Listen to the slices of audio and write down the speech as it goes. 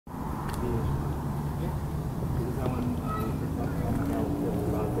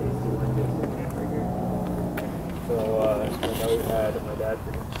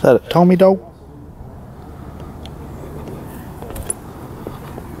Is that a Tommy dog?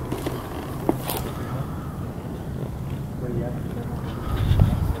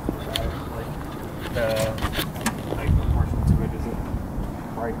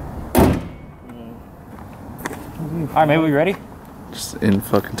 Alright, maybe we ready? Just in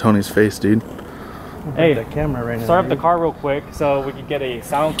fucking Tony's face, dude. Hey, the camera right now. Start up the car real quick so we can get a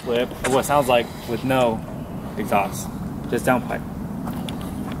sound clip of what it sounds like with no exhaust. Just downpipe.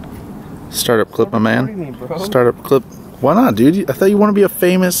 Startup clip, my man. Startup clip. Why not, dude? I thought you want to be a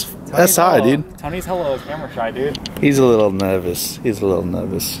famous SI, dude. Tony's hella camera shy, dude. He's a little nervous. He's a little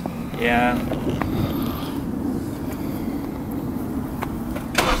nervous. Yeah.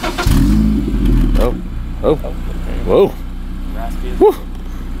 Oh. Oh. Whoa. Raspy. Woo.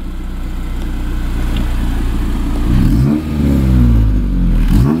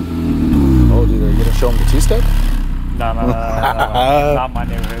 Oh, dude, are you gonna show him the two-step? No. Not my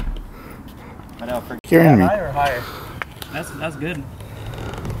neighborhood. I know. Carrying me. Higher or higher? That's good.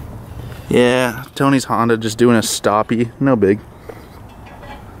 Yeah, Tony's Honda just doing a stoppy. No big.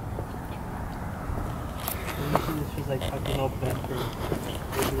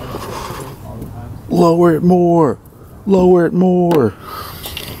 Lower it more. Lower it more.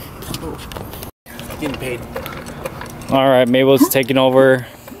 Getting paid. All right, Maybo's taking over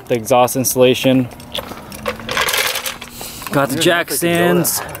the exhaust installation. Got the jack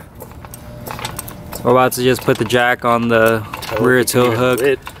stands. We're about to just put the jack on the rear tow hook.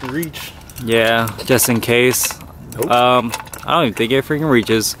 Reach. Yeah, just in case. Nope. I don't even think it freaking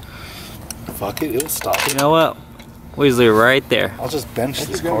reaches. Fuck it, it'll stop it. You know what? We'll just leave it right there. I'll just bench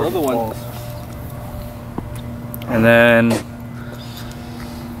this car. Another one. And then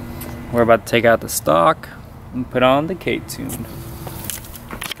we're about to take out the stock and put on the K-tune.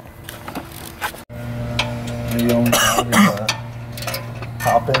 You don't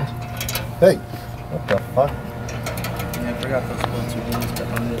top end. Hey, what the fuck? Yeah, I forgot those ones who didn't step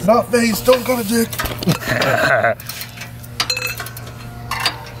on this. Not face, don't go to dick.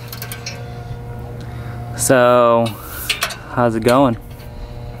 So, how's it going?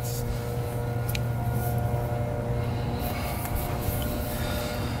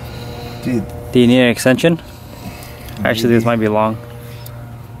 Dude. Do you need an extension? Actually, this might be long.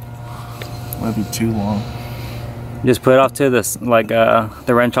 Might be too long. Just put it off to this, like the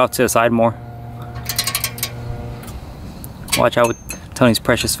wrench off to the side more. Watch out with Tony's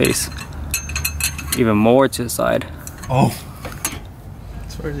precious face. Even more to the side. Oh.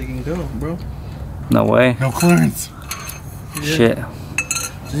 As far as you can go, bro. No way. No clearance. Yeah. Shit.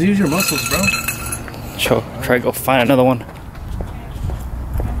 Just use your muscles, bro. Try to go find another one.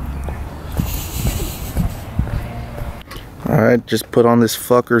 Alright, just put on this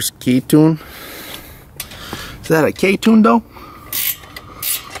fucker's key tune. Is that a K-tune though?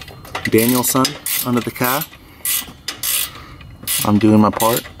 Daniel's son under the car. I'm doing my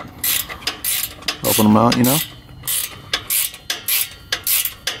part. Helping him out, you know?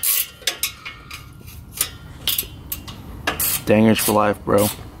 Dangers for life, bro.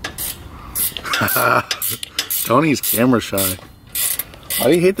 Tony's camera shy. Why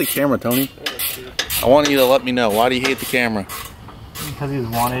do you hate the camera, Tony? I want you to let me know. Why do you hate the camera? Because he was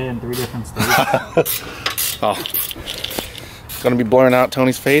wanted in 3 different states. Oh. Gonna be blurring out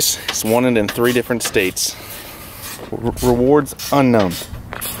Tony's face. He's wanted in 3 different states. Rewards unknown.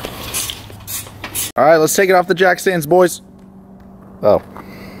 Alright, let's take it off the jack stands, boys. Oh.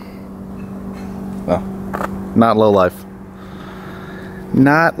 Oh. Not low life.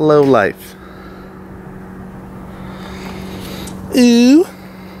 Not low life. Ooh.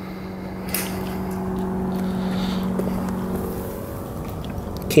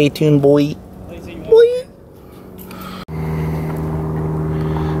 K-tune boy. Boy.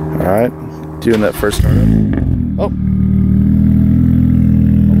 Alright, doing that first startup. Oh.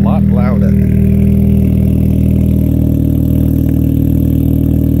 A lot louder.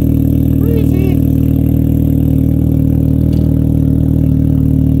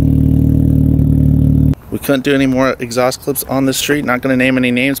 We couldn't do any more exhaust clips on the street. Not going to name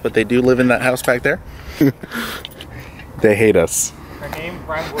any names, but they do live in that house back there. They hate us. Her name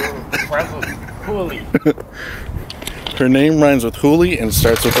rhymes with Hooli. Her name rhymes with Hooli and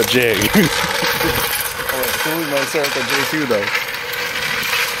starts with a J. Oh, Hooli might start with a J too, though.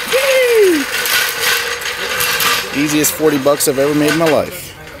 Yay! Easiest 40 bucks I've ever made in my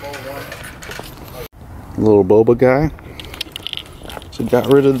life. Little boba guy. So got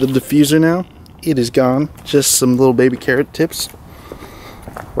rid of the diffuser now. It is gone. Just some little baby carrot tips.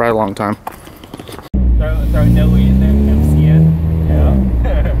 Right along time. Throw Noe in there, MCN. Yeah.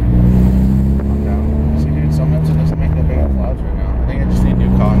 I'm down. See, dude, sometimes it doesn't make that big of clouds right now. I think I just need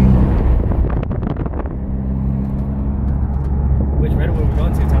new cotton. Which redwood are we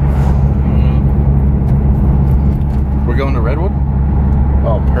going to, Tom? We're going to Redwood?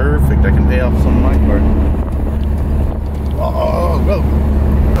 Oh, perfect. I can pay off some of my card. Oh, go.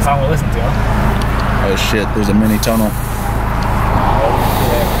 That's all we listen to, huh? Oh, shit. There's a mini tunnel. Oh,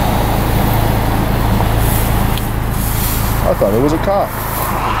 shit. I thought it was a cop.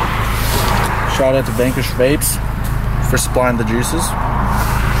 Shout out to Vanquish Vapes for supplying the juices.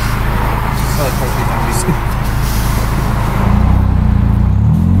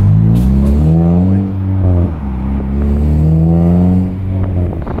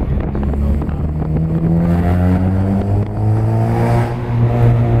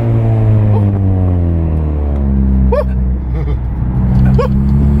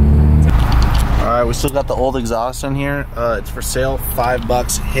 Alright, we still got the old exhaust in here. It's for sale,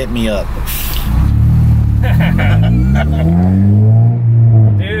 $5. Hit me up.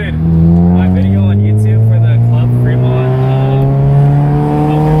 Dude, my video on YouTube for the Club Fremont.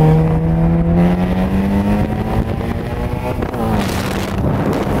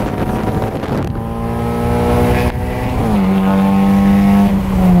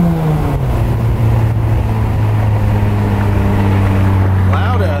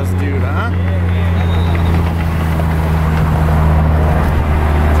 Loud ass dude, huh?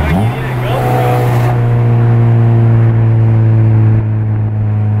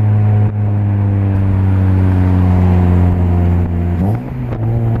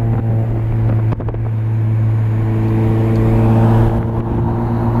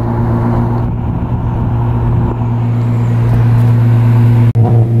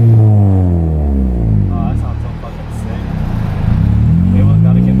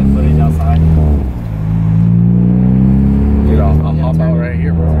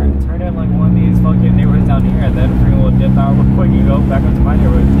 Back up to my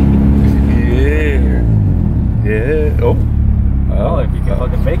neighborhood. Yeah. Oh. Oh, if you can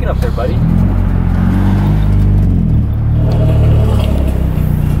fucking make it up there, buddy.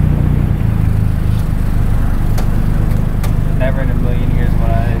 Never in a million years would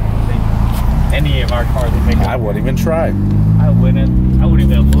I think any of our cars would make it. I wouldn't even try. I wouldn't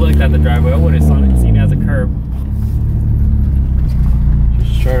even have looked at the driveway. I would have seen it as a curb.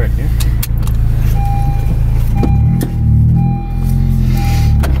 Just try right here.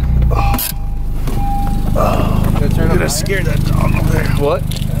 Dude, I scared that dog over there. What?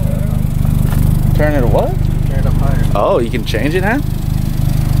 Turn it what? Turn it up higher. Oh, you can change it, huh?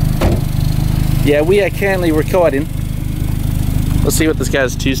 Yeah, we at Canley recording. Let's see what this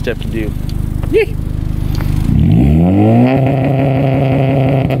guy's two-step can do. Yee!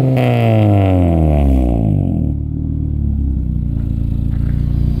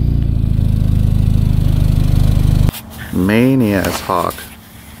 Mania's hawk.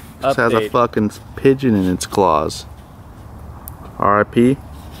 This has a fucking pigeon in its claws. R.I.P.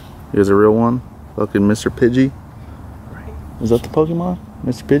 He was a real one. Fucking Mr. Pidgey. Is that the Pokemon?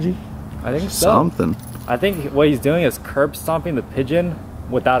 Mr. Pidgey? I think so. Something. I think what he's doing is curb stomping the pigeon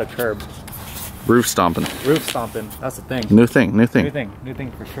without a curb. Roof stomping. Roof stomping. That's the thing. New thing, new thing. New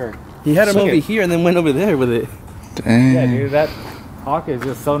thing for sure. He had him over here and then went over there with it. Dang. Yeah, dude, that hawk is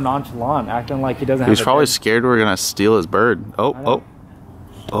just so nonchalant, acting like he doesn't have He's probably scared we're gonna steal his bird. Oh.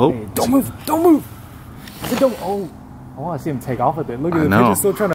 Hey, don't move! Don't move! Don't! Oh! I want to see him take off with it. Look at the pigeon still trying to.